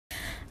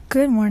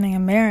Good morning,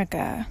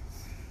 America.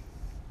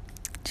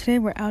 Today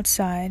we're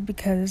outside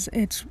because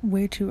it's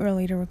way too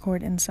early to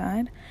record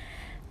inside.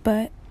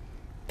 But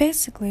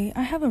basically,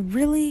 I have a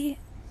really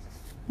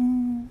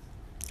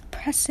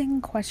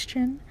pressing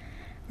question,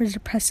 or is it a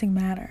pressing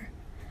matter?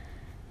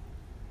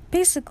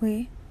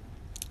 Basically,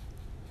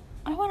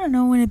 I want to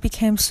know when it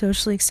became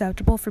socially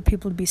acceptable for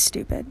people to be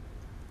stupid.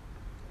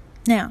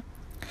 Now,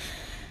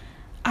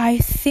 I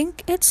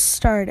think it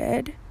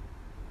started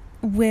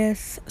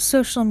with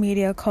social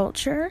media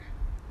culture,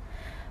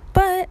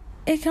 but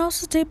it can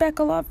also date back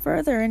a lot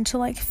further into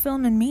like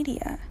film and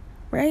media,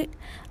 right?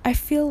 I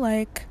feel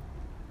like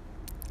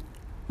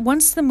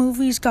once the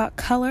movies got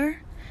color,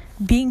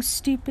 being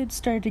stupid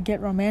started to get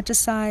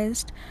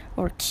romanticized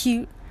or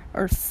cute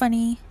or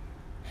funny,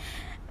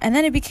 and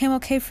then it became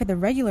okay for the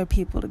regular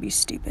people to be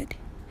stupid.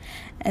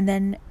 And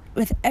then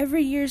with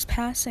every year's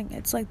passing,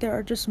 it's like there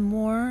are just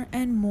more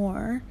and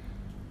more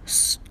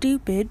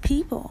stupid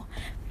people.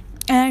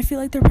 And I feel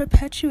like they're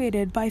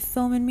perpetuated by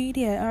film and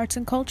media, arts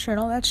and culture and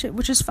all that shit,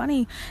 which is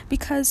funny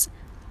because,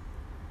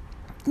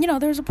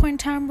 there was a point in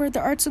time where the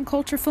arts and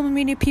culture, film and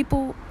media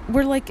people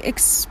were like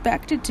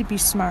expected to be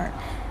smart.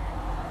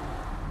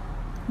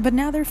 But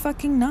now they're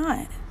fucking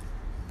not.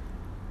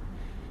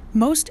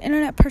 Most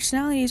internet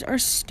personalities are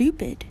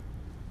stupid.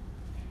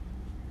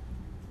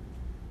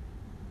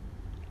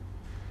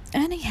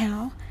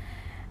 Anyhow,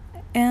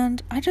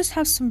 and I just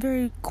have some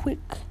very quick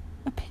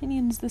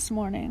opinions this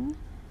morning.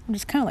 I'm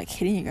just kind of like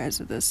hitting you guys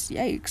with this.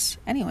 Yikes.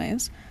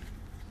 Anyways,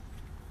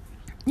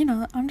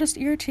 I'm just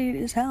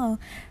irritated as hell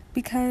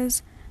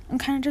because I'm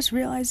kind of just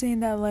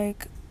realizing that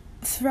like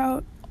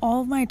throughout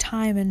all of my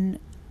time in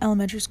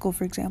elementary school,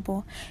 for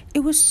example, it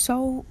was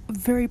so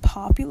very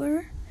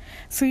popular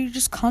for you to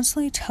just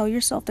constantly tell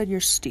yourself that you're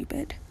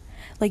stupid.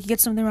 Like you get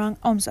something wrong,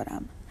 oh, I'm so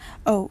dumb.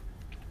 Oh,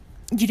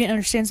 you didn't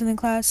understand something in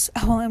class?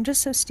 Oh, well, I'm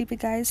just so stupid,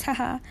 guys.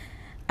 Haha.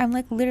 I'm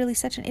like literally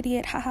such an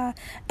idiot, haha.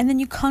 And then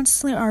you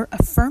constantly are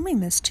affirming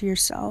this to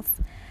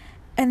yourself.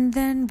 And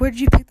then where did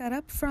you pick that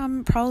up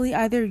from? Probably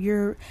either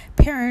your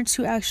parents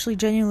who actually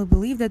genuinely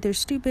believe that they're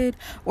stupid,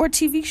 or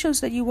TV shows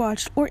that you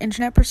watched, or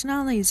internet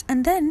personalities.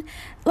 And then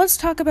let's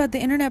talk about the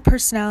internet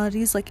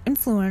personalities like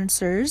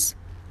influencers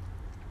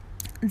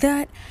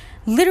that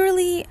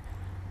literally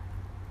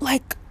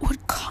like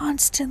would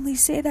constantly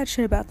say that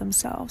shit about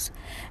themselves.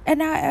 And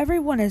now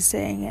everyone is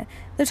saying it.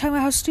 They're talking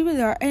about how stupid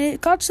they are. And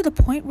it got to the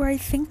point where I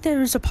think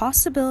there's a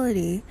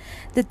possibility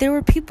that there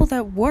were people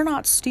that were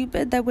not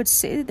stupid that would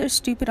say that they're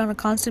stupid on a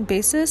constant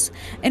basis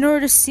in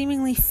order to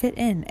seemingly fit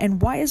in. And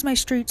why is my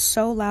street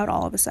so loud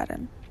all of a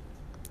sudden?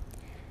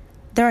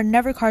 There are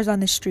never cars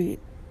on this street.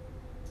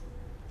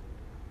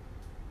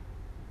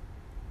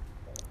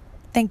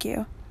 Thank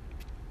you.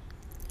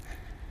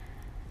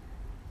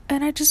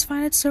 And I just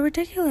find it so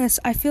ridiculous.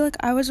 I feel like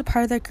I was a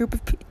part of that group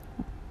of people.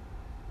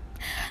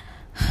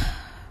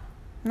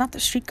 Not the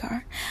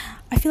streetcar.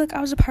 I feel like I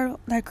was a part of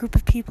that group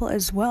of people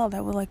as well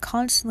that would like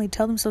constantly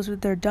tell themselves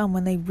that they're dumb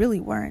when they really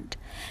weren't.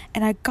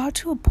 And I got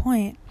to a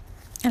point,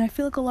 and I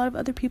feel like a lot of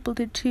other people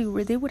did too,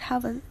 where they would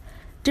have a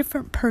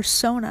different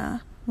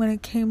persona when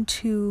it came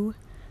to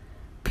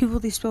people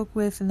they spoke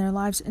with in their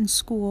lives in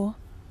school.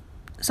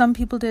 Some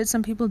people did,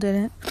 some people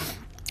didn't.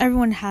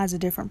 Everyone has a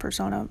different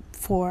persona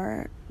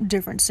for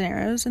different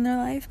scenarios in their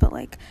life, but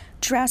like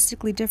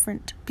drastically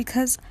different,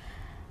 because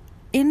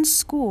in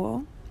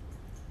school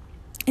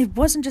it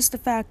wasn't just the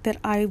fact that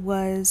I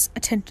was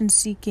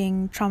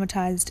attention-seeking,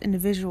 traumatized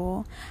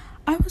individual.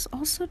 I was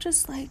also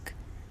just like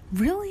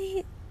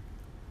really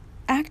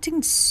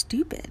acting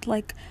stupid.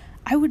 Like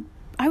I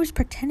was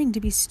pretending to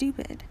be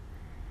stupid.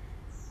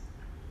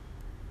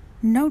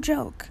 No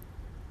joke.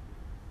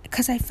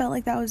 Because I felt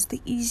like that was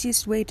the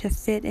easiest way to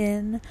fit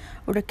in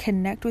or to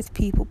connect with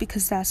people,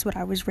 because that's what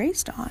I was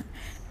raised on.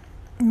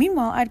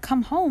 Meanwhile, I'd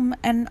come home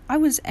and I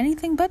was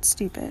anything but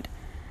stupid.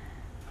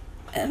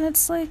 And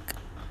it's like...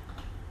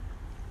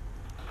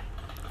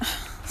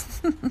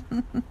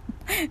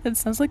 it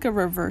sounds like a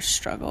reverse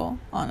struggle,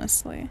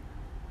 honestly.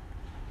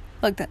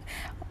 Like that.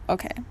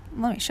 Okay,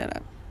 let me shut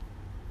up.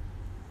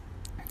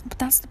 But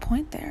that's the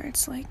point there.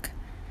 It's like,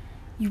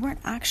 you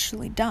weren't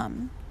actually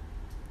dumb.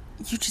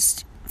 You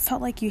just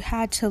felt like you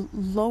had to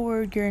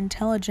lower your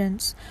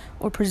intelligence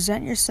or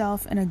present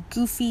yourself in a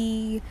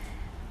goofy,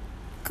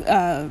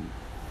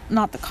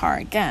 not the car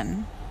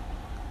again.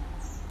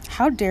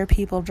 How dare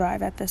people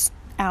drive at this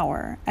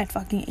hour at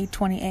fucking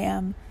 8:20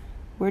 a.m.?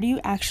 Where do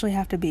you actually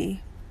have to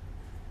be?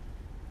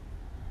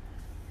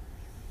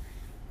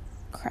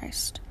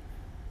 Christ.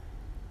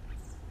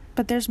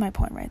 But there's my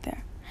point right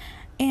there.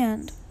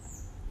 And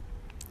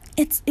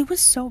it was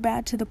so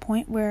bad to the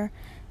point where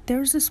there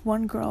was this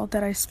one girl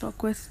that I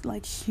spoke with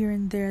like here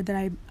and there that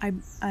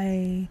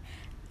I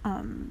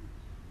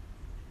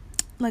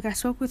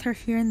spoke with her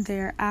here and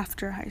there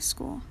after high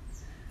school,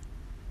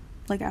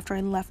 like after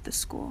I left the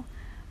school.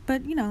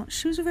 But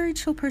she was a very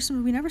chill person,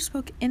 but we never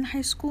spoke in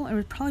high school, and it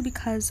was probably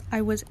because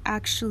I was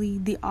actually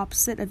the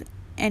opposite of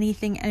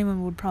anything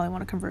anyone would probably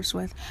want to converse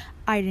with.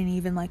 I didn't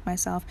even like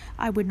myself.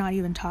 I would not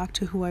even talk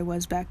to who I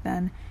was back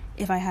then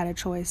if I had a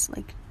choice,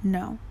 like,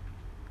 no.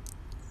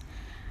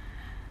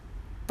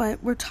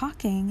 But we're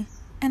talking,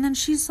 and then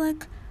she's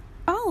like,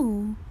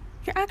 oh,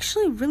 you're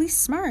actually really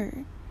smart.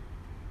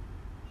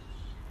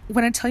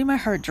 When I tell you my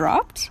heart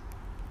dropped,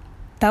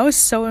 that was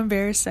so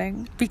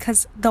embarrassing,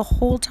 because the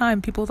whole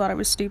time people thought I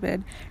was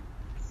stupid.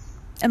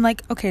 And,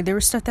 like, okay, there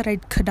was stuff that I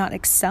could not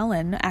excel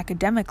in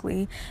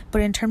academically,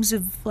 but in terms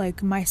of,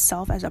 like,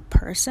 myself as a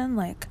person,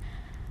 like,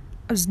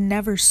 I was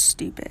never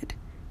stupid.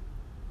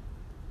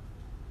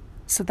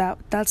 So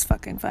that's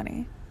fucking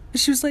funny.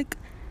 She was like,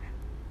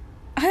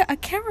 I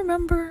can't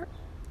remember.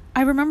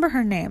 I remember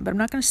her name, but I'm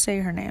not going to say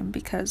her name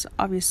because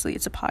obviously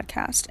it's a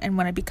podcast. And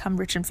when I become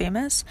rich and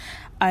famous,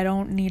 I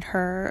don't need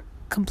her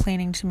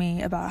complaining to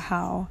me about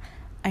how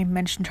I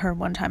mentioned her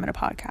one time in a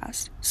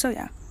podcast. So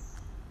yeah.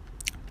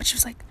 But she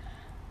was like,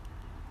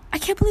 I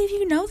can't believe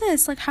you know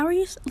this. Like, how are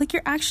you? Like,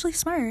 you're actually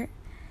smart.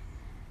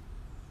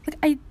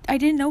 Like, I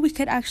didn't know we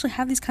could actually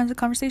have these kinds of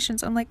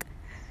conversations. I'm like,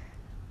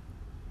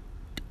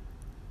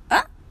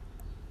 ah.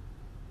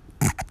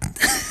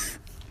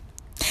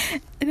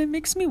 And it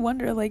makes me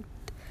wonder, like,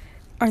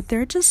 are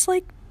there just,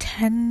 like,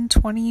 10,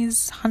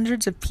 20s,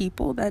 hundreds of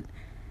people that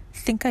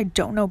think I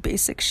don't know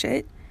basic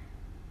shit?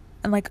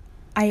 And, like,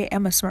 I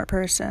am a smart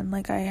person.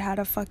 Like, I had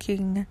a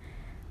fucking,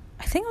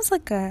 I think it was,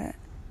 like, I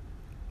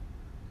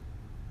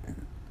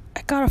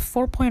got a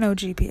 4.0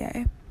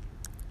 GPA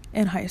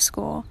in high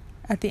school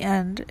at the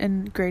end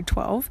in grade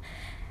 12.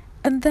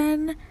 And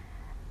then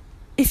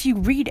if you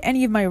read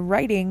any of my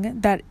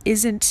writing that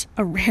isn't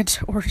a rant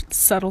or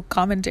subtle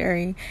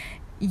commentary,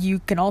 you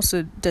can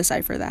also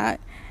decipher that.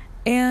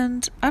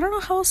 And I don't know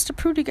how else to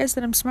prove to you guys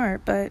that I'm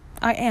smart, but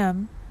I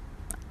am.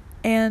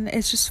 And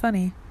it's just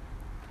funny.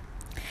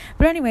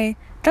 But anyway,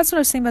 that's what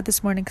I was saying about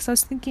this morning, because I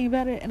was thinking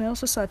about it, and I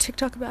also saw a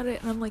TikTok about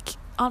it, and I'm like,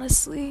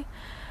 honestly,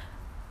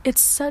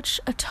 it's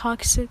such a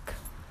toxic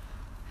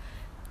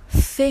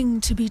thing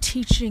to be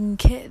teaching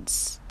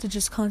kids, to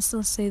just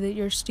constantly say that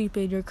you're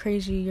stupid, you're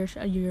crazy,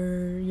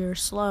 you're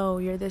slow,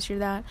 you're this, you're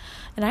that.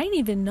 And I didn't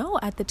even know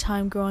at the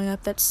time growing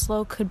up that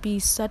slow could be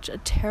such a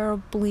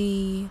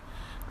terribly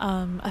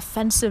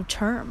offensive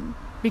term,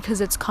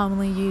 because it's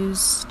commonly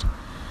used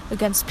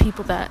against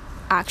people that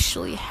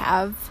actually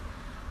have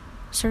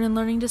certain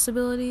learning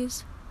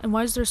disabilities. And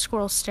why is there a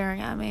squirrel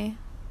staring at me?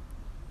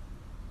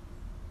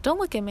 Don't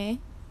look at me.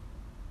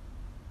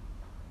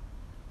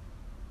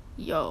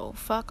 Yo,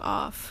 fuck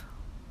off.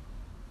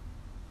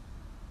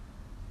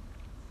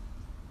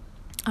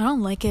 I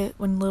don't like it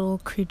when little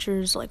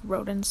creatures like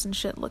rodents and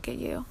shit look at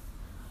you.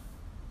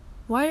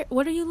 What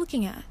are you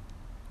looking at?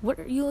 What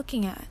are you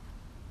looking at?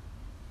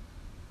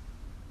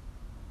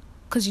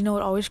 Because you know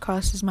what always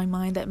crosses my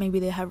mind, that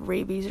maybe they have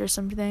rabies or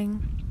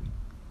something.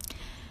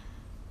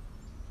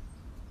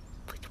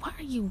 But why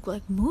are you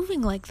like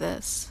moving like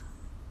this?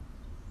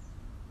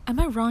 Am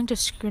I wrong to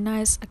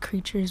scrutinize a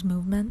creature's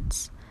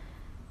movements?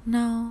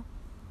 No.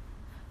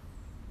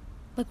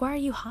 Like, why are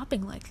you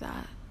hopping like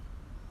that?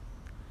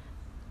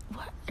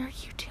 What are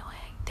you doing?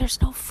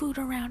 There's no food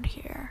around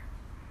here.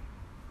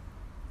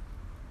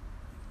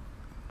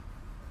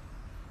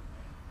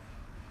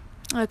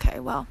 Okay,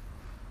 well,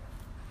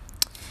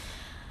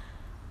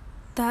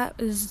 that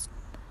is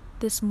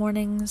this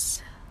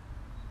morning's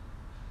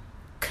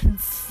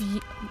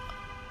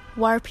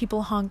why are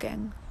people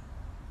honking?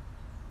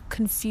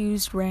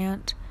 Confused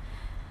rant.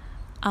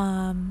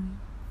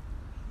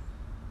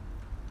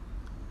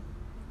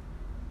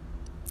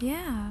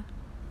 Yeah,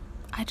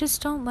 I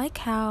just don't like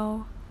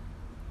how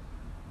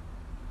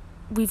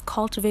we've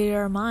cultivated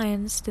our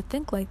minds to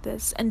think like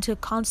this and to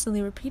constantly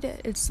repeat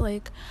it. It's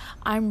like,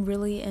 I'm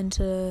really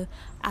into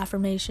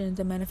affirmations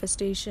and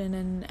manifestation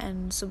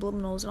and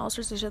subliminals and all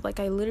sorts of shit. Like,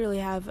 I literally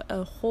have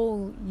a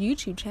whole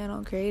YouTube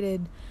channel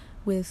created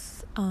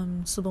with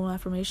subliminal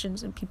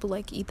affirmations, and people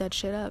like eat that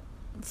shit up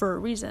for a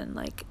reason.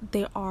 Like,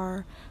 they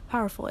are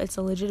powerful. It's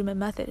a legitimate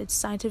method. It's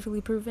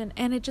scientifically proven,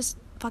 and it just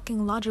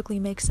fucking logically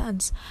makes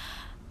sense.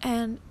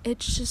 And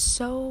it's just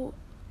so,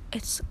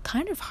 it's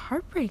kind of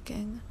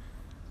heartbreaking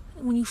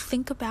when you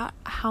think about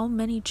how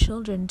many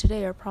children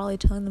today are probably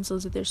telling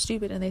themselves that they're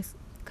stupid, and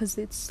because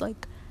it's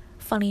like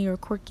funny or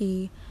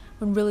quirky,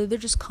 when really they're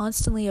just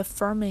constantly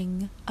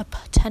affirming a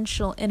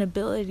potential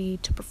inability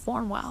to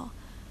perform well.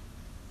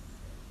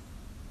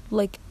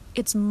 Like,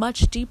 it's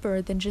much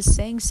deeper than just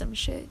saying some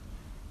shit.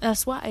 And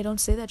that's why I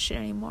don't say that shit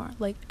anymore.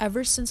 Like,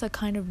 ever since I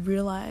kind of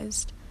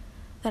realized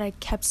that I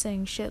kept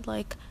saying shit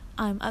like,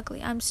 I'm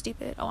ugly, I'm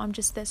stupid, oh, I'm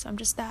just this, I'm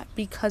just that,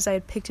 because I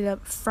had picked it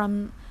up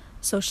from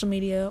social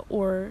media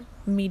or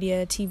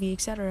media, TV,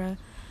 etc.,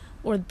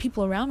 or the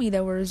people around me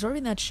that were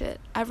absorbing that shit.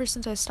 Ever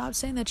since I stopped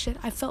saying that shit,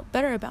 I felt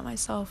better about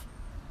myself.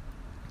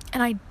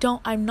 And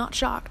I'm not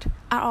shocked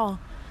at all.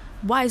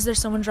 Why is there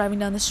someone driving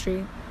down the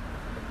street?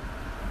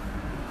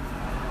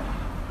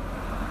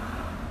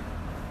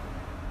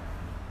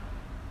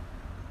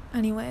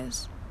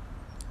 Anyways,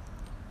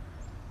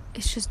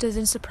 it just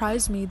doesn't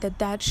surprise me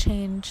that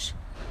change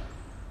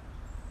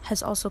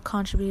has also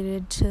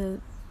contributed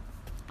to,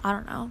 I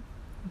don't know,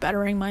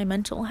 bettering my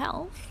mental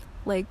health.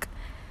 Like,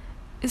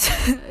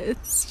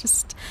 It's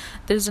just,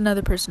 there's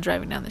another person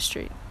driving down the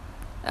street.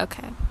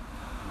 Okay.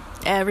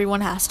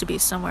 Everyone has to be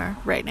somewhere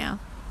right now.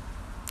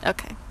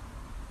 Okay.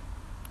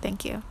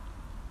 Thank you.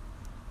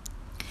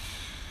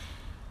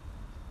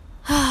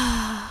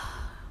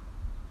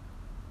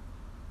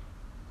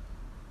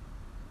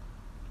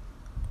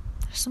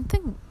 There's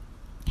something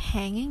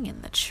hanging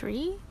in the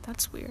tree?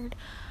 That's weird.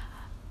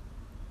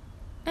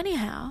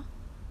 Anyhow,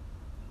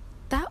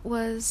 that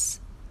was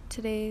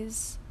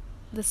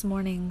this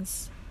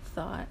morning's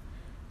thought.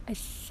 I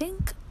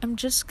think I'm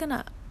just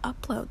gonna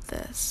upload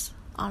this,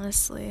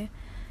 honestly,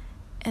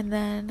 and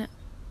then,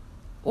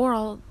 or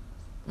I'll,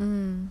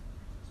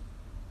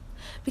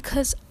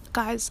 because,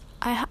 guys,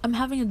 I'm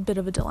having a bit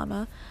of a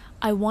dilemma.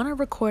 I want to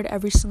record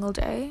every single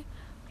day,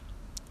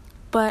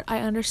 but I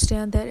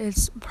understand that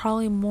it's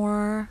probably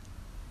more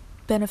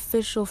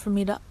beneficial for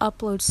me to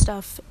upload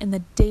stuff in the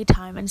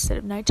daytime instead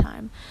of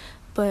nighttime.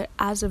 But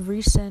as of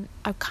recent,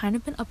 I've kind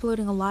of been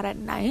uploading a lot at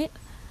night,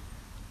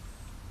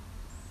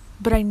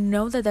 but I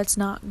know that that's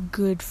not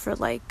good for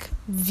like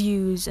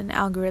views and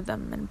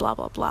algorithm and blah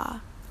blah blah,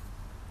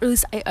 or at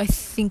least I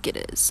think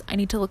it is. I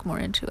need to look more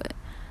into it.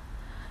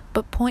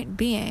 But point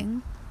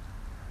being,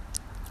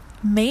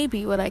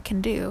 maybe what I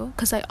can do,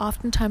 because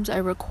oftentimes I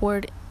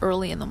record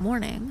early in the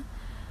morning,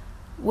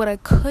 what I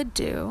could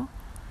do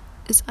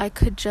is I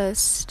could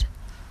just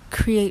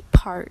create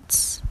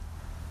parts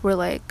where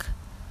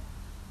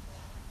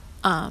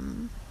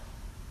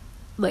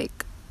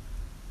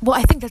well,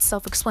 I think that's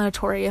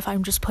self-explanatory if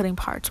I'm just putting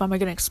parts. Why am I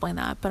going to explain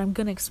that? But I'm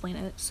going to explain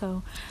it.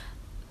 So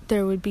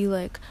there would be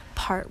like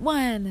part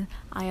 1,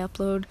 I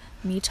upload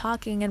me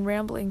talking and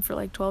rambling for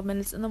like 12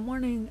 minutes in the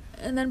morning,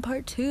 and then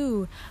part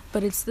 2,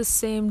 but it's the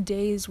same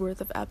day's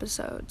worth of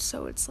episodes.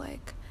 So it's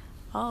like,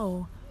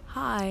 oh,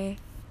 hi,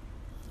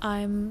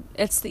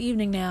 it's the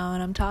evening now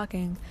and I'm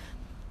talking,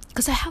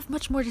 because I have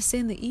much more to say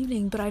in the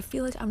evening, but I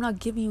feel like I'm not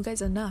giving you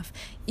guys enough,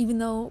 even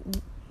though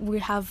we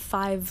have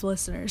 5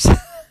 listeners.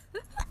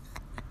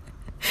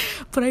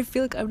 But I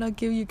feel like I'm not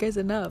giving you guys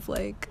enough,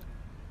 like,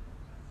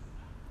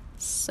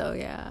 so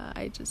yeah,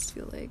 I just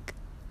feel like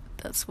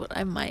that's what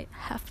I might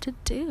have to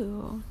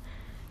do.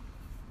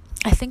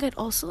 I think I'd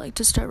also like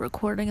to start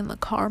recording in the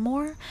car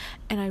more,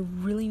 and I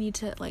really need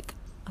to, like,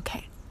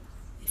 okay,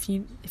 if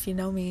you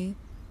know me,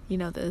 you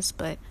know this,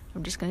 but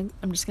I'm just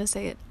gonna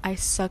say it. I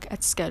suck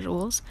at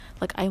schedules.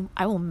 Like,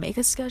 I will make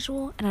a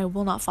schedule and I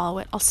will not follow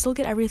it. I'll still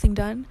get everything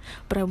done,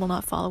 but I will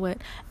not follow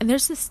it. And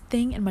there's this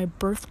thing in my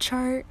birth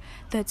chart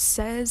that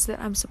says that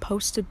I'm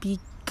supposed to be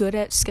good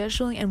at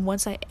scheduling, and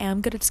once I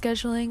am good at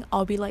scheduling,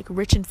 I'll be like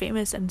rich and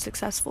famous and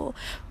successful.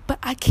 But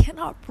I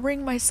cannot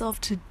bring myself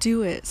to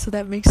do it, so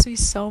that makes me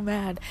so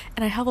mad.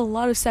 And I have a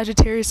lot of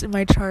Sagittarius in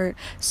my chart,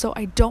 so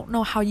I don't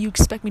know how you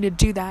expect me to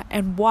do that,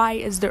 and why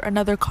is there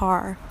another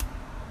car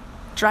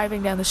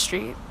driving down the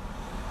street?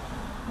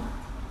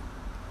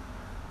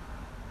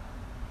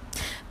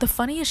 The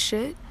funniest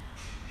shit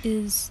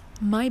is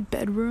my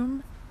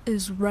bedroom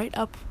is right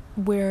up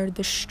where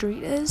the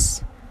street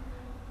is,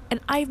 and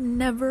I've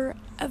never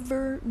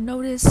ever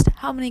noticed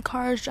how many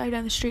cars drive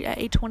down the street at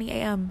 8:20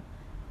 a.m.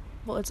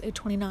 Well, it's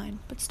 8:29,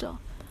 but still.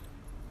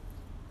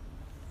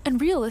 And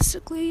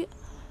realistically,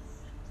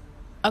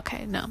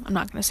 okay, no, I'm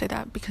not gonna say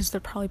that, because there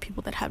are probably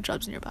people that have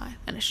jobs nearby,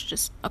 and I should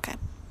just, okay.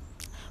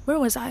 Where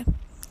was I?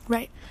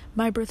 Right,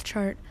 my birth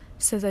chart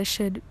says I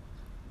should,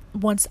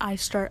 once I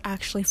start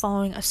actually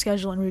following a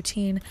schedule and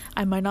routine,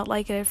 I might not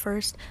like it at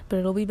first, but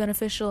it'll be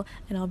beneficial,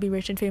 and I'll be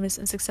rich and famous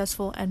and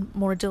successful and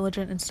more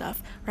diligent and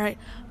stuff, right?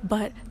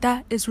 But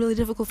that is really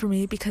difficult for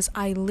me, because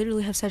I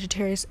literally have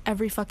Sagittarius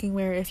every fucking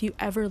where. If you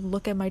ever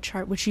look at my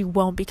chart, which you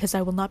won't, because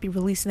I will not be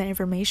releasing that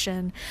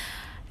information,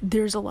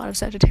 there's a lot of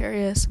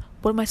Sagittarius.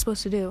 What am I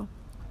supposed to do?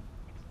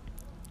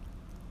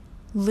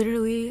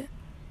 Literally,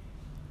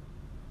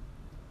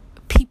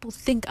 people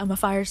think I'm a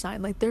fire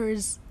sign. Like, there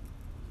is,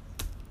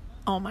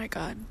 oh my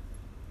god,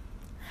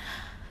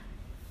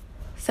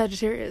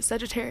 Sagittarius,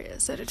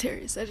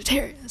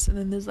 and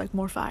then there's like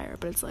more fire,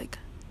 but it's like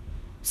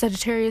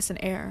Sagittarius and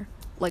air.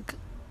 Like,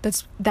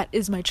 that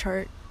is my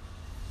chart.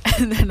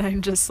 And then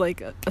I'm just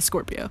like a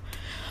Scorpio.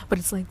 But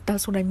it's like,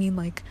 that's what I mean,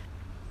 like,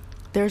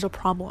 there's a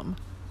problem.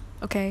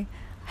 Okay,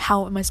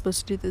 how am I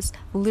supposed to do this?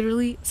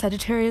 Literally,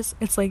 Sagittarius,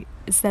 it's like,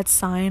 it's that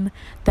sign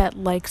that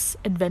likes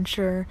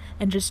adventure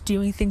and just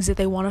doing things that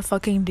they want to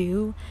fucking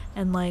do,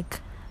 and like,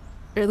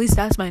 or at least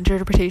that's my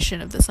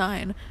interpretation of the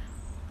sign.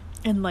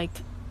 And like,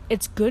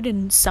 it's good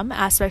in some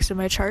aspects of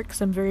my chart, because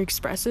I'm very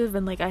expressive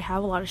and like I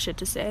have a lot of shit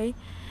to say,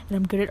 and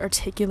I'm good at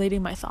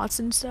articulating my thoughts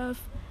and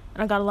stuff,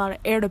 and I got a lot of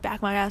air to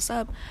back my ass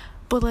up.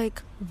 But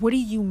like, what do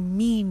you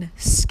mean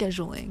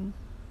scheduling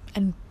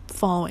and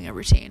following a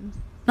routine?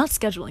 Not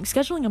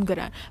scheduling I'm good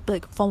at, but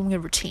like following a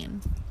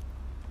routine,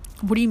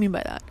 what do you mean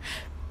by that?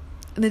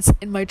 And it's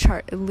in my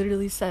chart. It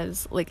literally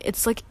says, like,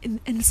 it's like,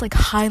 and it's like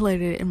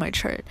highlighted in my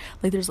chart,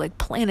 like there's like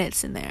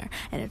planets in there,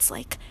 and it's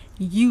like,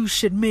 you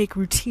should make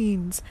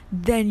routines,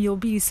 then you'll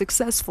be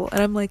successful.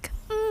 And I'm like,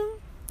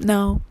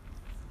 no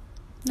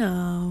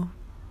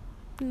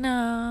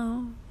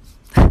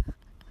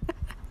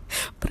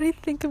But I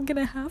think I'm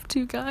gonna have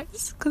to,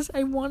 guys, because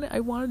I want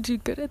to do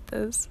good at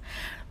this.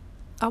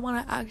 I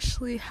want to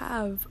actually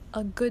have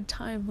a good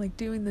time, like,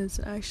 doing this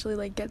and actually,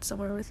 like, get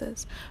somewhere with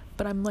this.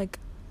 But I'm, like,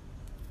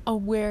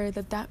 aware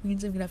that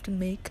means I'm gonna have to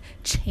make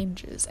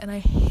changes, and I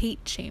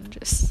hate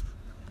changes.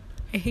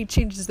 I hate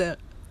changes that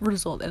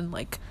result in,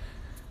 like,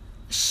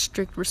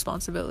 strict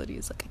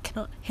responsibilities. Like, I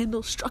cannot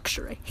handle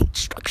structure. I hate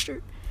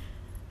structure.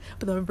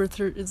 But then my birth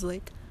chart is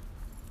like,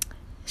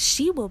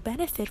 she will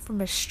benefit from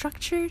a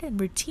structured and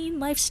routine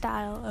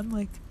lifestyle. I'm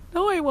like,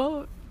 no I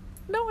won't,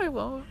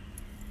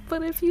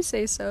 but if you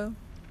say so.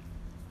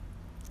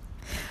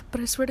 But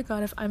I swear to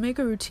God, if I make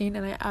a routine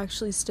and I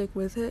actually stick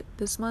with it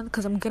this month,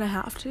 because I'm gonna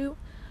have to,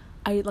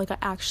 I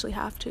actually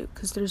have to,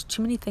 because there's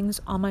too many things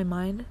on my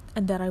mind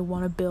and that I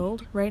want to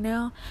build right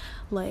now,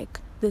 like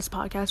this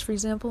podcast, for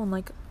example, and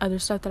like other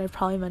stuff that I've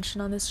probably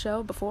mentioned on this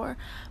show before.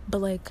 But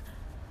like,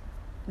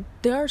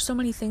 there are so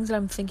many things that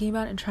I'm thinking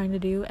about and trying to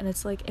do, and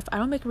it's like, if I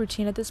don't make a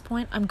routine at this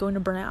point, I'm going to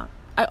burn out.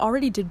 I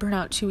already did burn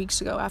out 2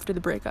 weeks ago after the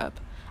breakup.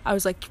 I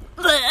was like,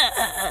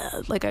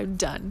 I'm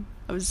done.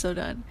 I was so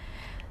done.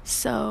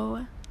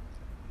 So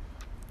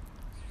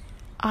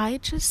I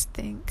just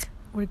think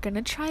we're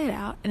gonna try it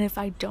out, and if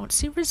I don't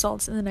see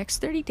results in the next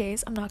 30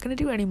 days, I'm not gonna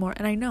do it anymore.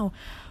 And I know,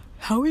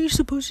 how are you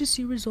supposed to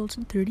see results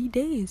in 30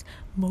 days?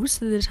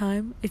 Most of the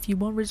time, if you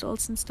want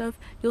results and stuff,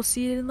 you'll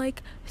see it in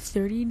like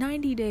 30,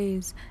 90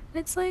 days.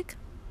 And it's like,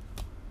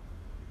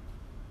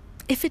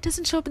 if it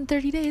doesn't show up in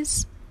 30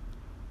 days,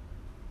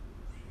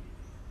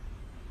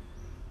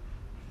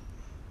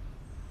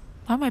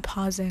 why am I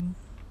pausing?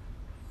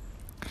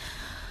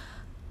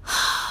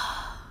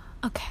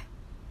 Okay.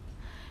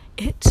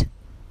 It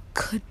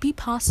could be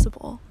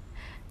possible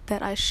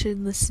that I should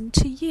listen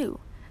to you,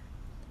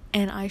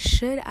 and I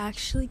should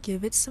actually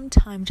give it some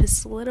time to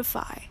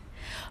solidify.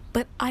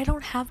 But I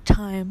don't have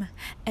time,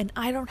 and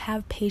I don't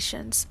have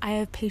patience. I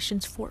have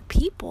patience for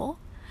people,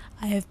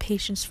 I have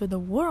patience for the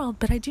world,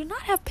 but I do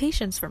not have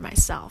patience for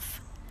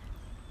myself.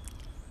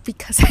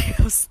 Because I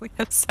mostly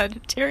have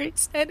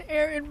Sagittarius and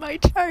air in my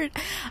chart.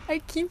 I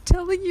keep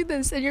telling you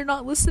this, and you're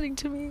not listening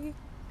to me.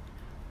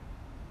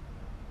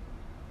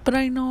 But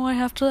I know I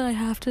have to. I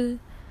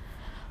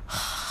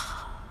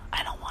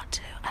don't want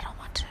to.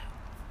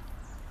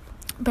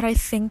 But I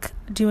think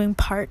doing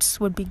parts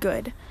would be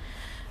good,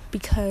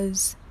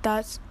 because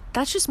that's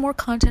just more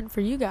content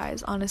for you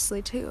guys,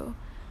 honestly, too.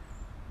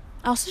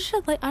 I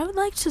would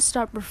like to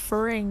stop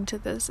referring to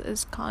this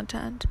as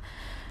content,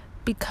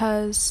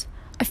 because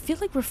I feel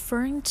like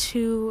referring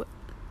to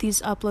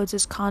these uploads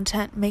as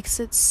content makes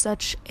it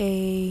such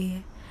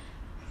a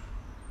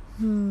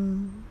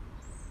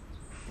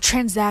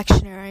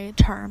transactionary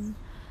term.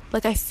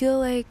 Like, I feel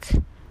like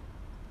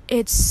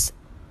it's,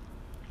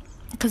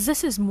 because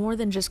this is more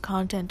than just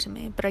content to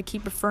me, but I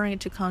keep referring it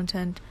to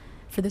content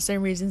for the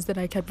same reasons that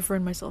I kept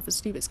referring myself as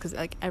stupid, because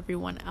like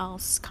everyone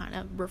else kind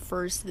of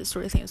refers to this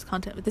sort of thing as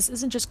content. But this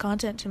isn't just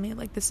content to me.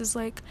 Like, this is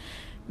like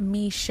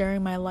me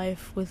sharing my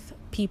life with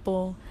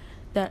people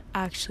that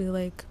actually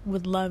like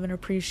would love and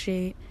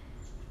appreciate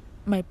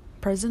my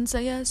presence,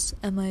 I guess.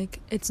 And like,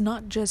 it's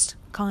not just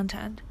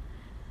content.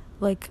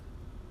 Like,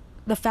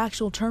 the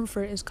factual term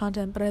for it is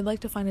content, but I'd like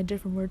to find a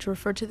different word to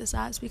refer to this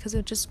as, because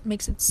it just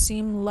makes it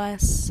seem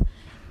less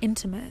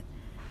intimate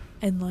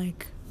and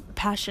like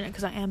passionate,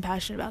 because I am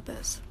passionate about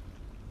this.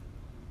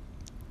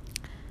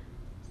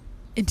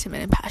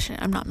 Intimate and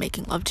passionate. I'm not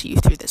making love to you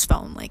through this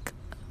phone, like,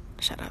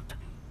 shut up.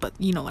 But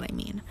you know what I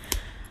mean.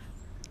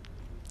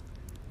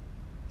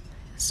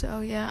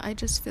 So yeah, I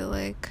just feel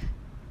like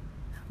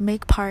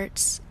make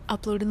parts,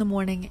 upload in the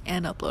morning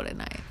and upload at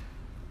night.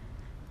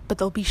 But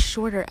they'll be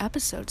shorter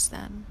episodes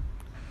then.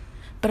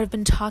 But I've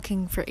been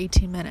talking for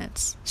 18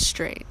 minutes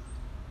straight.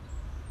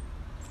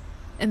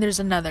 And there's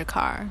another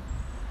car.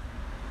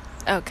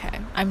 Okay,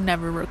 I'm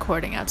never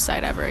recording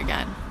outside ever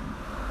again.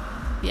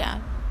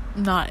 Yeah,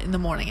 not in the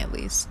morning at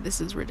least.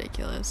 This is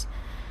ridiculous.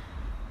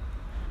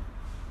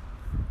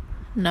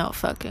 No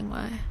fucking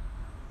way.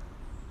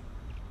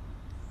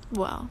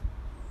 Well,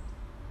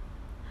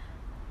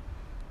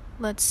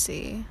 let's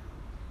see.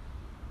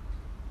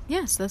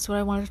 Yes, that's what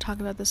I wanted to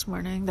talk about this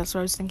morning. That's what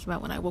I was thinking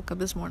about when I woke up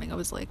this morning. I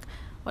was like,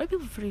 why do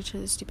people refer to each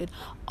other as stupid?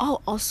 Oh,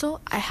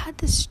 also, I had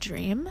this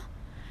dream,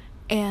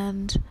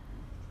 and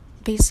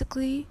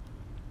basically,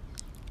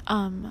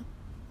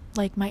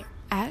 like, my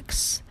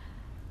ex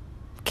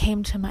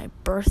came to my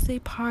birthday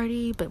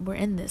party, but we're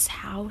in this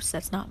house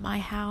that's not my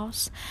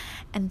house,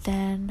 and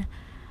then,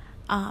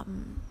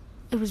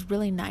 it was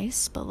really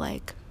nice, but,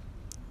 like,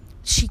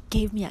 she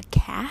gave me a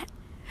cat,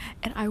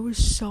 and I was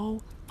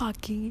so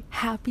fucking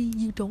happy.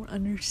 You don't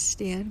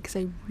understand, because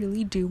I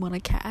really do want a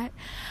cat.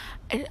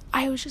 And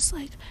I was just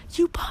like,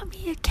 you bought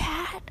me a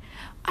cat?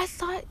 I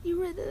thought you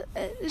were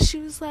she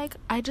was like,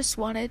 I just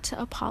wanted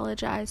to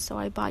apologize, so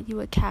I bought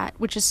you a cat,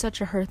 which is such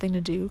a her thing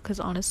to do,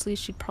 because honestly,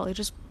 she'd probably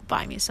just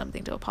buy me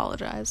something to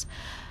apologize.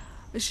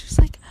 But she was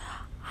like,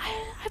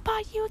 I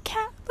bought you a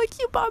cat, like,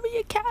 you bought me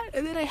a cat.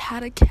 And then I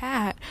had a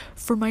cat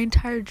for my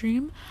entire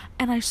dream,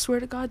 and I swear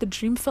to God, the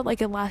dream felt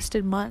like it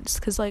lasted months,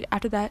 because, like,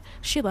 after that,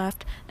 she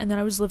left, and then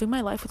I was living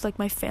my life with, like,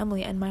 my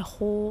family, and my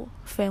whole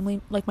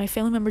family, like, my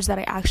family members that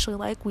I actually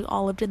like, we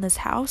all lived in this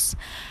house,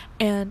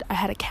 and I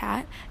had a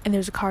cat, and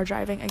there's a car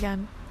driving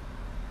again.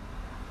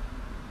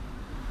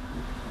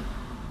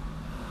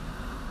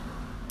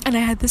 And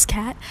I had this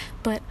cat,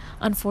 but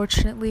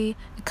unfortunately,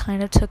 it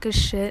kind of took a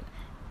shit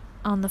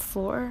on the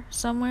floor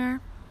somewhere.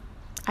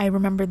 I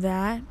remember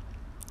that.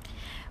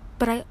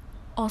 But I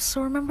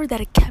also remember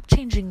that it kept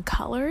changing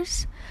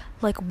colors.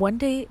 Like, one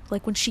day,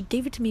 like, when she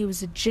gave it to me, it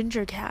was a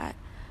ginger cat.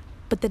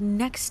 But the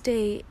next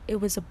day, it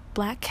was a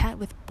black cat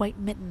with white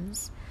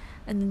mittens.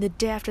 And then the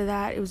day after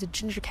that, it was a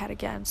ginger cat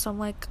again. So I'm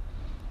like,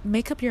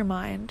 make up your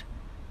mind.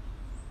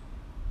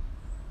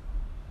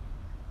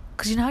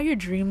 Because you know how your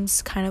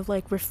dreams kind of,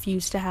 like,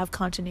 refuse to have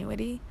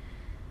continuity?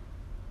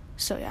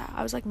 So yeah,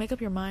 I was like, make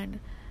up your mind.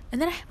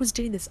 And then I was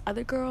dating this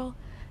other girl.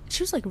 And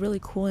she was, like, really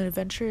cool and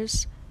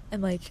adventurous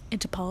and, like,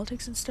 into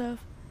politics and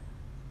stuff.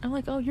 And I'm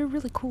like, oh, you're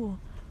really cool.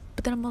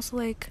 But then I'm also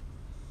like,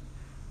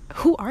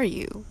 who are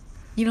you?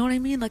 You know what I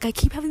mean? Like, I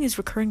keep having these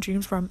recurring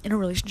dreams where I'm in a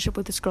relationship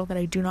with this girl that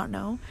I do not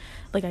know.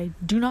 Like, I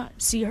do not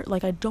see her.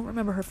 Like, I don't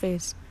remember her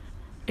face.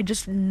 I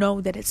just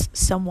know that it's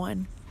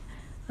someone.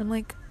 I'm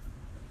like,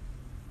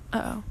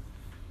 uh-oh.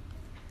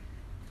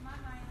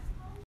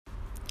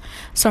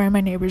 Sorry,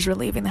 my neighbors were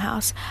leaving the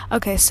house.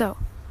 Okay, so,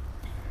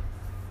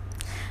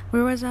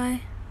 where was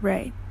I?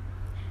 Right.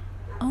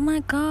 Oh my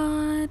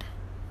God.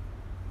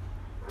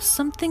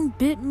 Something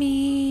bit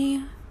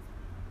me.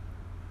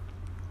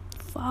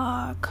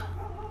 Fuck.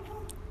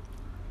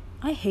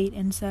 I hate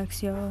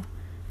insects, yo.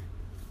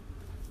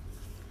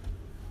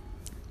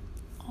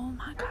 Oh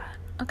my God.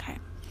 Okay.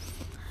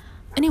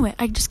 Anyway,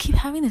 I just keep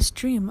having this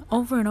dream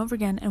over and over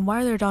again. And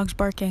why are there dogs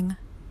barking?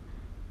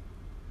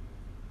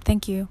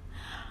 Thank you.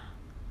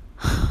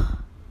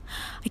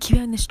 I keep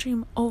having this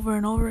dream over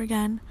and over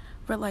again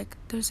where, like,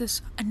 there's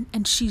this,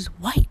 and she's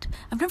white.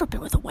 I've never been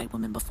with a white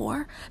woman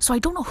before, so I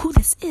don't know who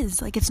this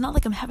is. Like, it's not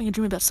like I'm having a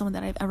dream about someone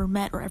that I've ever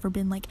met or ever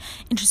been, like,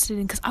 interested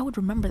in, because I would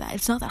remember that.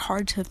 It's not that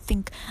hard to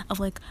think of,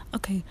 like,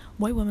 okay,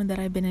 white women that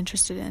I've been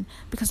interested in,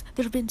 because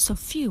there have been so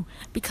few,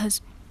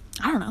 because,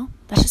 I don't know,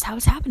 that's just how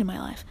it's happened in my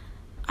life.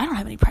 I don't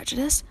have any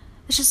prejudice.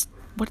 It's just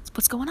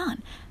what's going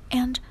on.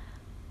 And,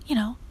 you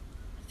know,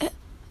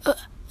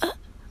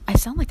 I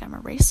sound like I'm a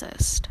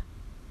racist.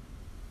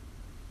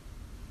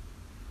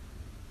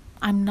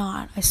 I'm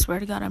not. I swear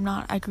to God, I'm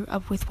not. I grew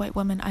up with white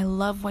women. I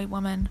love white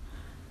women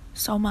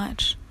so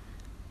much.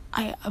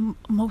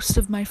 Most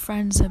of my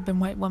friends have been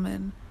white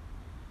women.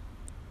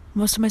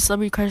 Most of my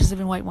celebrity crushes have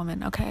been white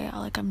women. Okay,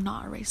 I'm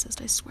not a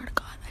racist. I swear to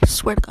God. I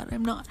swear to God,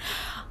 I'm not.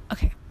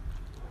 Okay,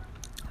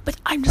 but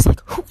I'm just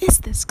like, who is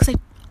this? Because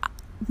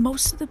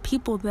most of the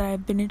people that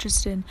I've been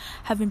interested in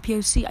have been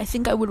POC. I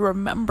think I would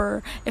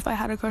remember if I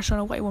had a crush on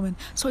a white woman.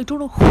 So I don't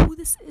know who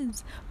this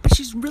is, but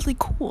she's really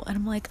cool. And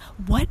I'm like,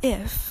 what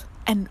if?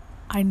 And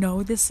I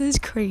know this is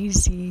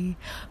crazy,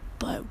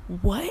 but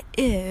what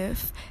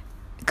if,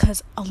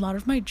 because a lot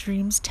of my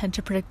dreams tend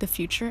to predict the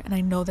future, and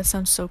I know that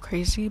sounds so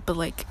crazy, but,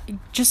 like,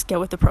 just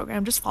get with the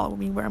program, just follow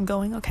me where I'm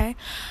going, okay?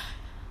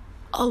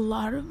 A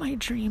lot of my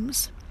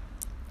dreams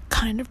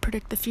kind of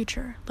predict the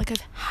future. Like, I've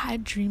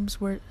had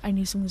dreams where I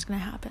knew something was gonna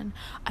happen.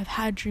 I've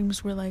had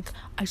dreams where, like,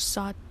 I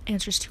saw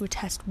answers to a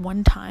test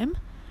one time,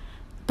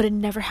 but it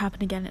never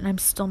happened again, and I'm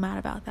still mad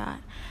about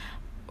that.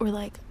 Or,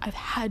 like, I've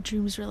had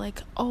dreams where,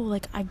 like, oh,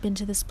 like, I've been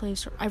to this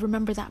place, or I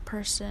remember that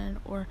person,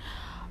 or,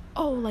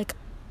 oh, like,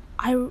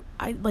 I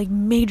like,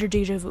 major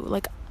deja vu.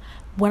 Like,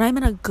 when I'm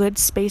in a good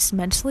space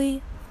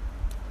mentally,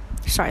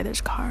 sorry,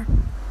 there's a car.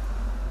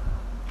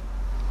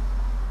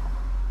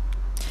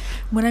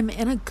 When I'm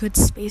in a good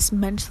space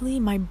mentally,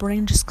 my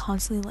brain just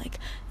constantly, like,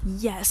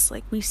 yes,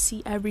 like, we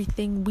see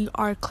everything, we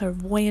are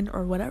clairvoyant,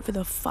 or whatever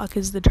the fuck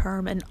is the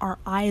term, and our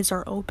eyes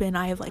are open.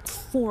 I have, like,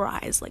 4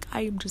 eyes, like,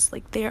 I am just,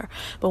 like, there.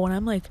 But when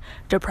I'm, like,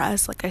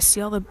 depressed, like, I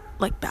see all the,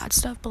 like, bad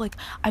stuff, but, like,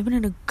 I've been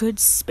in a good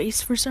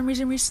space for some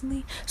reason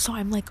recently, so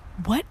I'm like,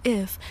 what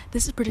if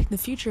this is predicting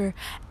the future,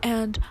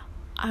 and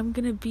I'm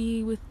gonna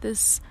be with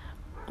this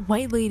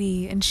white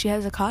lady and she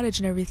has a cottage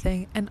and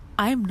everything, and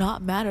I'm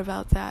not mad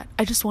about that.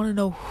 I just want to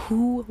know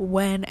who,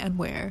 when, and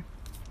where.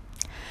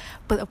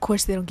 But of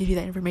course they don't give you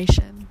that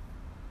information,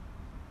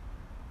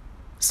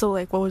 so,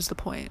 like, what was the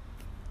point?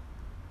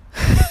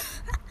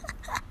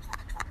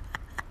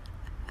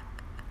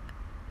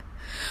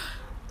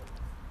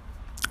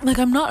 Like,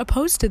 I'm not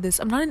opposed to this.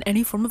 I'm not in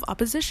any form of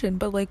opposition,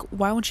 but, like,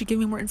 why won't you give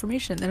me more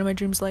information? Then in my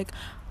dreams, like,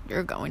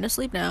 you're going to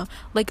sleep now.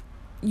 Like,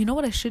 you know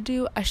what I should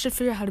do? I should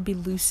figure out how to be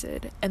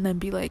lucid and then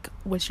be like,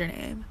 what's your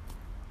name?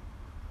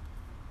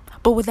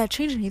 But would that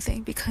change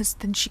anything? Because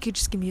then she could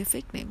just give me a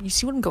fake name. You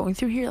see what I'm going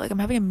through here? Like, I'm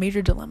having a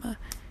major dilemma.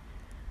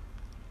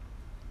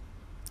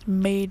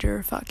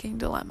 Major fucking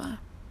dilemma.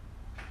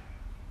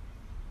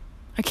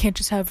 I can't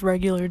just have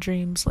regular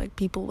dreams, like,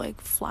 people,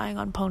 like, flying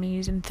on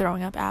ponies and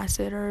throwing up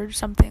acid or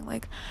something.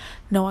 Like,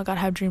 no, I gotta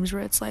have dreams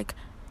where it's, like,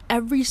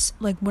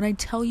 when I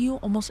tell you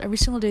almost every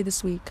single day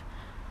this week,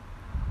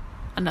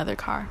 another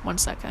car, 1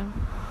 second.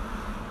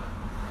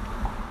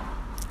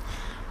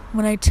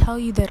 When I tell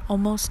you that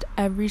almost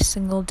every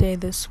single day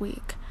this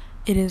week,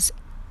 it is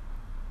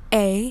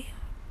okay,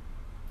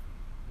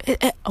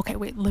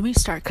 wait, let me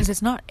start, because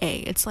it's not A.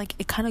 It's like,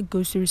 it kind of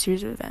goes through a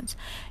series of events.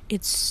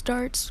 It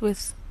starts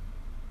with,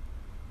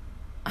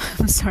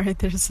 I'm sorry,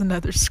 there's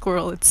another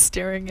squirrel. It's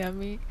staring at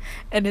me,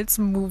 and it's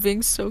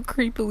moving so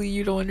creepily,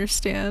 you don't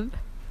understand.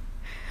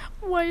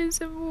 Why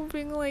is it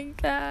moving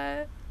like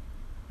that?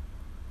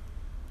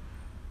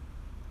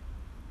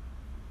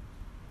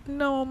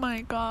 No,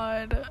 my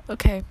God.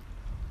 Okay.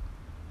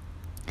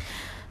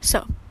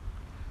 So,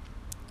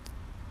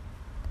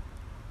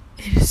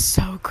 it is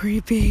so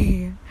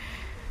creepy.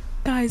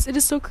 Guys, it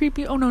is so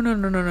creepy. Oh no.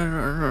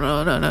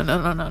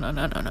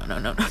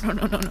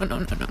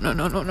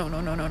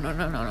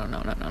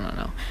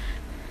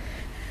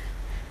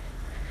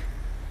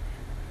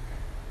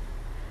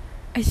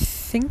 I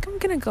think I'm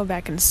gonna go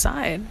back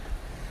inside.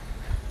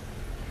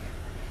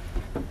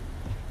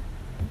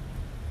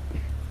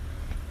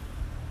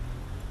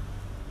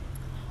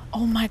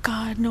 Oh my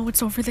God, no,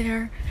 it's over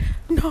there.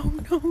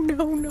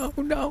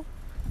 No.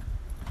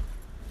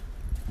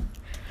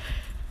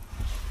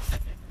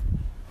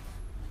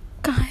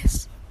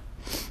 Guys,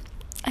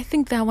 I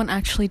think that one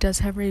actually does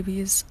have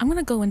rabies. I'm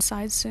gonna go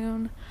inside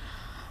soon.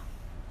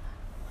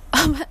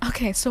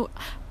 Okay, so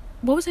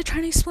what was I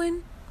trying to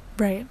explain?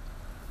 Right.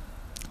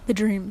 The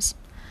dreams.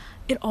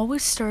 It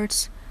always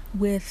starts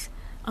with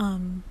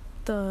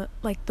the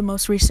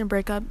most recent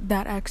breakup,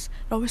 that ex.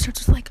 It always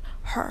starts with like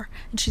her,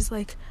 and she's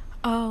like,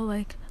 oh,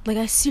 like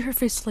I see her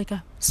face like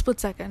a split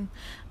second,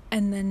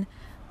 and then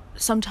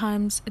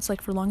sometimes it's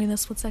like for longer than a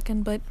split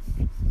second, but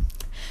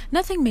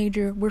nothing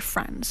major. We're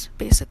friends,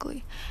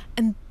 basically.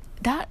 And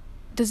that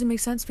doesn't make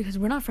sense because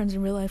we're not friends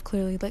in real life,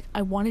 clearly. Like,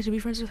 I wanted to be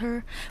friends with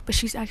her, but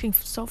she's acting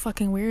so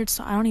fucking weird,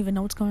 so I don't even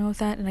know what's going on with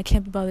that, and I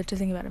can't be bothered to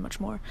think about it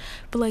much more.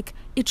 But like,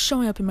 it's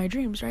showing up in my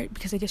dreams, right?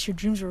 Because I guess your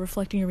dreams are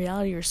reflecting your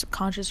reality or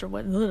subconscious or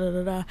what.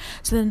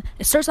 So then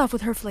it starts off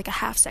with her for like a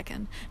half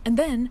second, and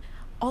then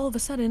all of a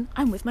sudden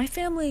I'm with my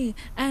family,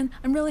 and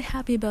I'm really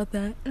happy about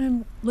that, and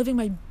I'm living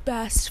my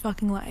best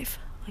fucking life.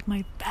 Like,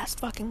 my best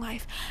fucking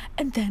life.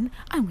 And then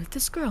I'm with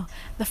this girl.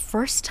 The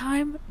first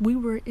time we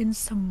were in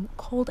some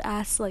cold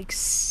ass like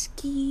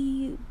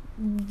ski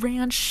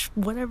ranch,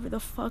 whatever the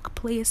fuck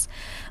place.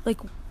 Like,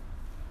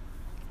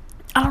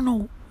 I don't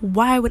know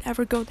why I would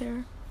ever go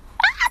there.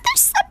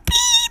 There's a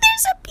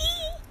bee.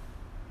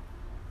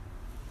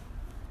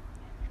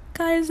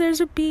 Guys,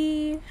 there's a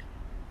bee.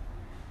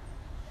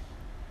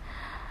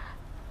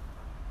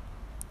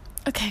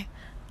 Okay,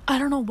 I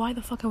don't know why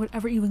the fuck I would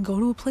ever even go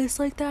to a place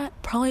like that.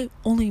 Probably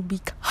only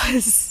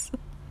because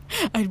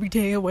I'd be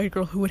dating a white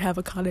girl who would have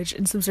a cottage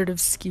in some sort of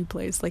ski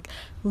place. Like,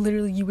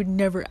 literally, you would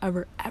never,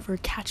 ever, ever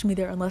catch me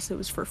there unless it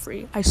was for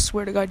free. I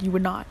swear to God, you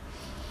would not.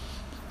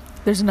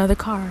 There's another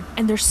car,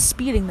 and they're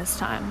speeding this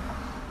time.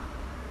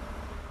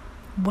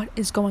 What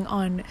is going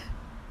on?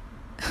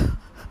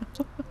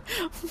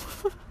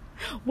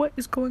 What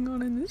is going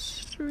on in this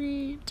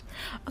street?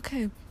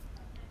 Okay.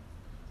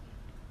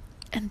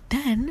 And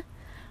then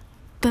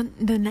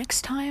the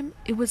next time,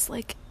 it was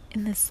like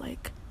in this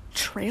like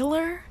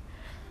trailer,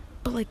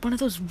 but like one of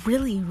those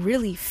really,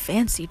 really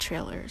fancy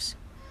trailers.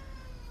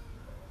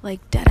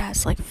 Like dead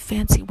ass, like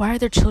fancy. Why are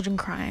there children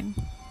crying?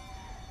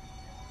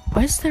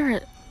 Why is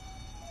there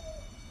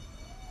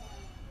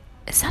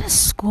is that a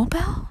school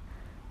bell?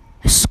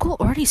 Has school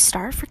already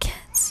started for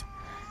kids?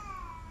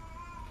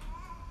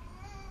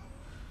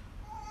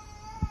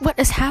 What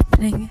is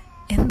happening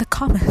in the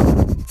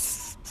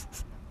comments?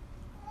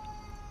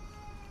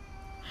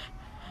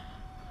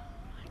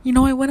 You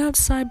know, I went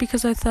outside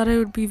because I thought it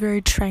would be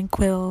very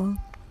tranquil.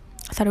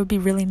 I thought it would be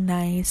really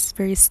nice,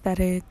 very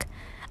aesthetic.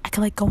 I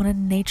could like go on a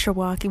nature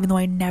walk, even though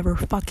I never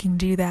fucking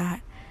do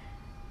that.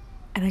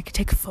 And I could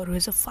take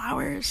photos of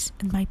flowers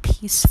in my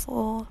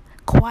peaceful,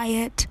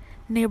 quiet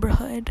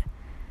neighborhood.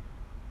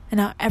 And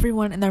now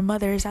everyone and their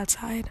mother is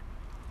outside.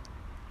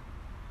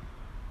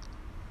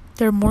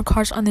 There are more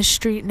cars on this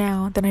street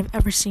now than I've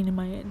ever seen in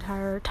my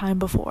entire time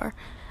before.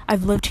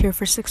 I've lived here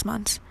for 6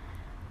 months.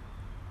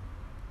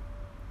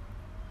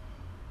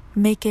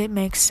 Make it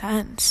make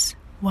sense.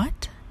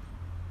 What?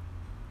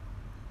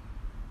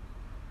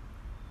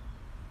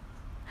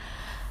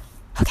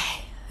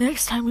 Okay, the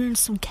next time we were in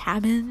some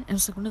cabin, and it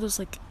was like one of those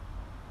like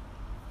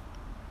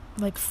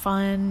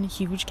fun,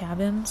 huge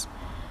cabins.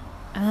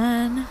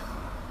 And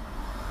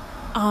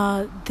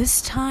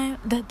this time,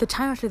 the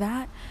time after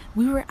that,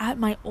 we were at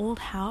my old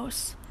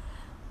house,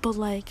 but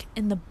like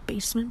in the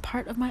basement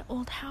part of my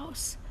old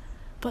house.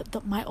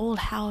 But my old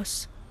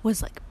house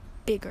was like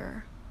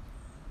bigger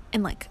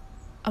and like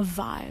a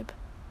vibe.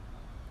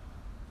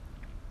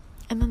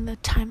 And then the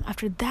time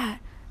after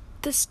that,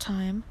 this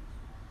time,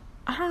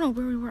 I don't know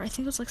where we were. I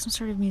think it was like some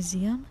sort of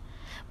museum.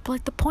 But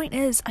like the point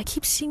is, I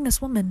keep seeing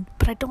this woman,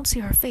 but I don't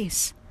see her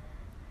face.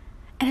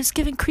 And it's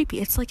giving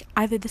creepy. It's like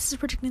either this is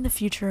predicting the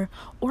future,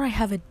 or I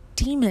have a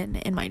demon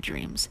in my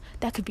dreams.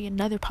 That could be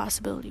another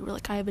possibility where,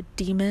 like, I have a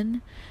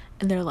demon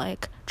and they're,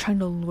 like, trying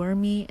to lure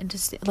me into,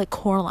 like,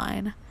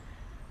 Coraline.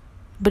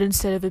 But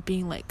instead of it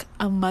being, like,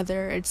 a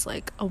mother, it's,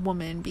 like, a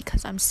woman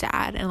because I'm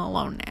sad and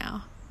alone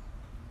now.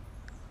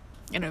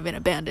 And I've been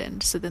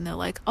abandoned. So then they're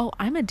like, oh,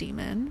 I'm a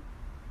demon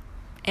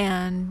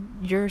and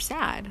you're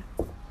sad.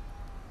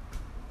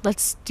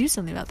 Let's do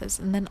something about this.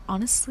 And then,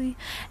 honestly,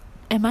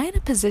 am I in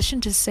a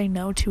position to say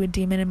no to a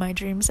demon in my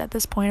dreams at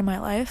this point in my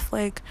life?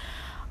 Like,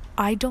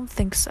 I don't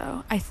think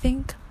so. I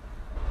think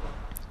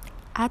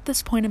at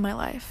this point in my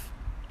life,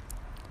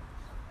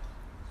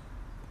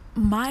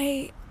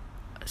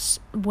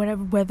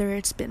 whether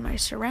it's been my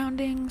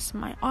surroundings,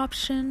 my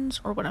options,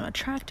 or what I'm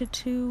attracted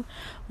to,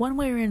 one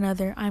way or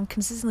another, I'm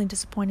consistently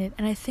disappointed.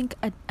 And I think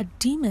a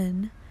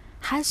demon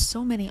has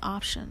so many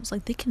options.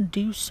 Like, they can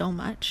do so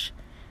much,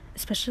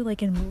 especially,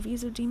 like, in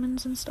movies of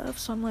demons and stuff.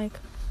 So I'm like,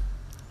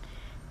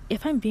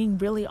 if I'm being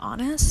really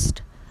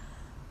honest,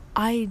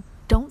 I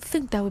don't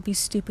think that would be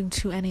stooping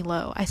too any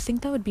low. I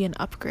think that would be an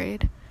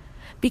upgrade.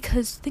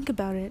 Because think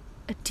about it,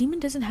 a demon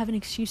doesn't have an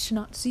excuse to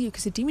not see you,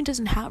 because a demon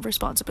doesn't have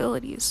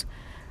responsibilities,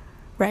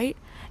 right?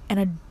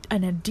 And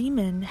a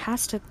demon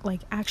has to,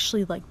 like,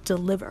 actually, like,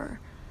 deliver.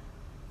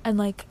 And,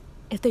 like,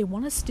 if they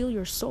want to steal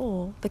your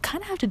soul, they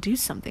kind of have to do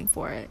something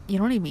for it. You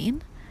know what I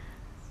mean?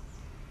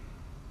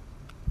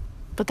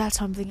 But that's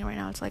how I'm thinking right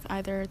now. It's like,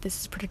 either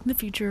this is predicting the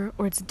future,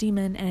 or it's a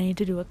demon and I need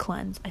to do a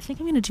cleanse. I think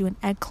I'm going to do an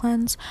egg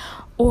cleanse,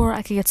 or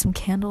I could get some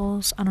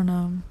candles, I don't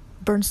know,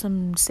 burn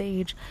some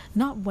sage.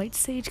 Not white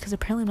sage, because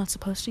apparently I'm not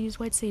supposed to use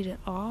white sage at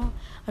all.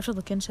 I have to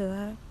look into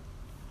that.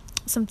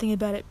 Something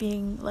about it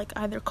being, like,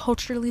 either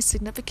culturally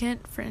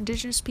significant for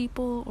indigenous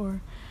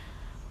people,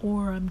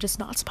 or I'm just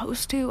not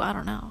supposed to. I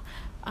don't know.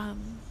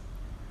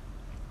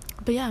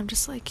 But yeah, I'm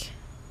just like,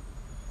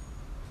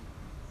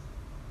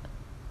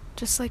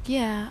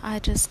 yeah, I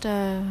just,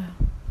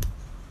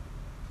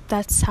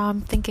 that's how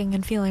I'm thinking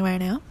and feeling right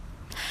now.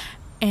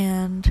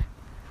 And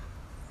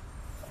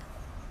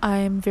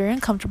I'm very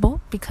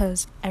uncomfortable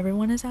because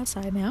everyone is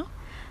outside now.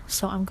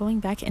 So I'm going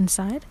back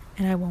inside,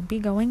 and I won't be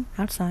going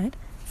outside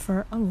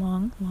for a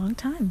long, long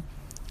time.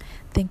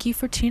 Thank you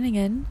for tuning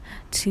in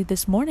to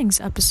this morning's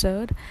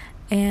episode,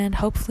 and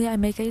hopefully I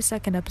make a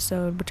second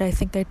episode, which I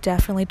think I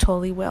definitely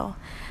totally will.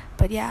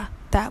 But yeah,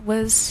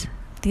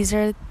 these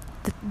are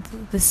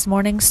this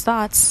morning's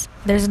thoughts.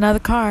 There's another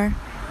car.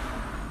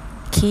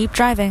 Keep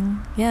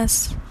driving.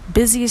 Yes.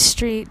 Busiest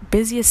street,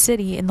 busiest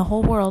city in the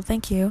whole world.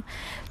 Thank you.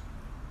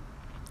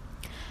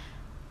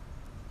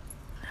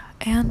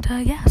 And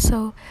yeah,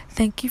 so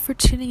thank you for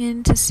tuning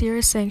in to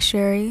Sierra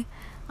Sanctuary.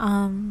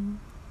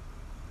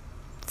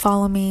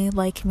 Follow me,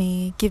 like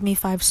me, give me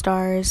 5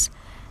 stars,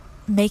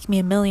 make me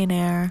a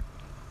millionaire.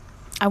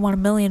 I want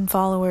 1 million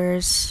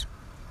followers.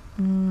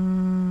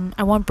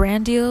 I want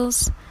brand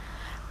deals.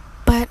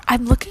 But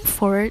I'm looking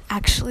forward,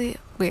 actually,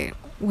 wait,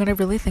 when I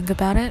really think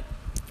about it,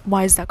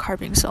 why is that car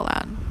being so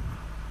loud?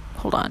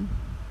 Hold on.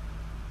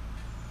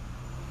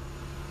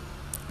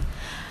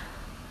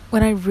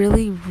 When I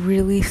really,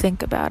 really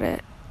think about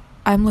it,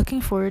 I'm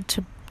looking forward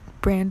to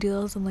brand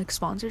deals and, like,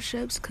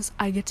 sponsorships, because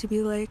I get to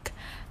be like,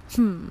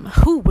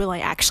 who will I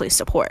actually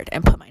support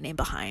and put my name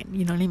behind?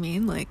 You know what I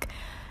mean? Like,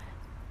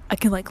 I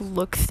can, like,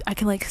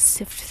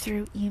 sift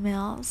through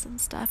emails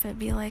and stuff and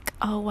be like,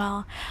 oh,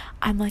 well,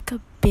 I'm, like, a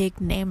big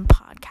name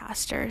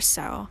podcaster,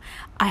 so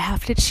I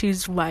have to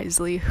choose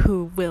wisely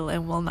who will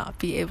and will not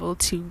be able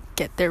to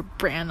get their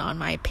brand on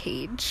my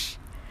page,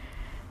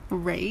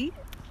 right?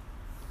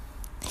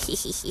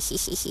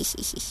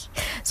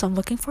 So I'm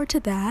looking forward to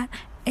that.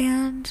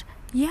 And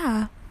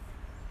yeah,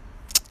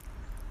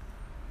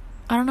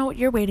 I don't know what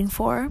you're waiting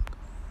for.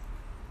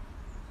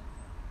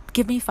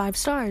 Give me 5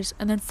 stars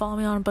and then follow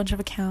me on a bunch of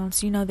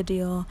accounts. You know the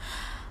deal.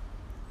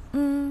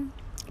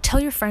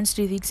 Tell your friends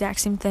to do the exact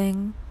same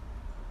thing.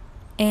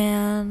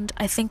 And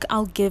I think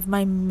I'll give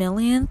my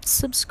 1,000,000th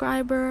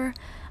subscriber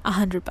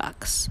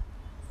 $100.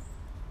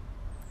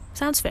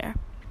 Sounds fair.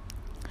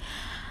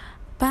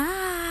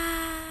 Bye.